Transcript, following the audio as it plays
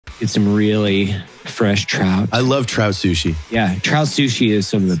Get some really fresh trout. I love trout sushi. Yeah, trout sushi is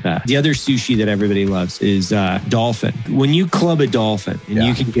some of the best. The other sushi that everybody loves is dolphin. When you club a dolphin and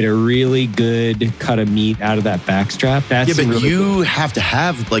you can get a really good cut of meat out of that backstrap, that's but really you have to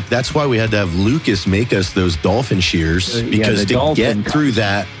have, like, that's why we had to have Lucas make us those dolphin shears, because to get through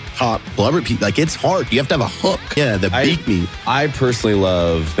that top blubber piece, like, it's hard. You have to have a hook. Yeah, the beak meat. I personally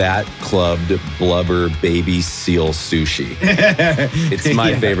love bat clubbed blubber baby seal sushi. It's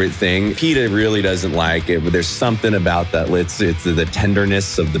my favorite thing. PETA really doesn't like it, but there's something about that. It's the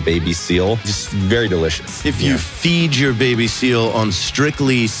tenderness of the baby seal. Just very delicious. If you feed your baby seal on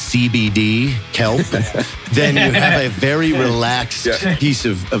strictly CBD kelp, then you have a very relaxed piece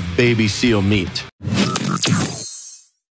of baby seal meat.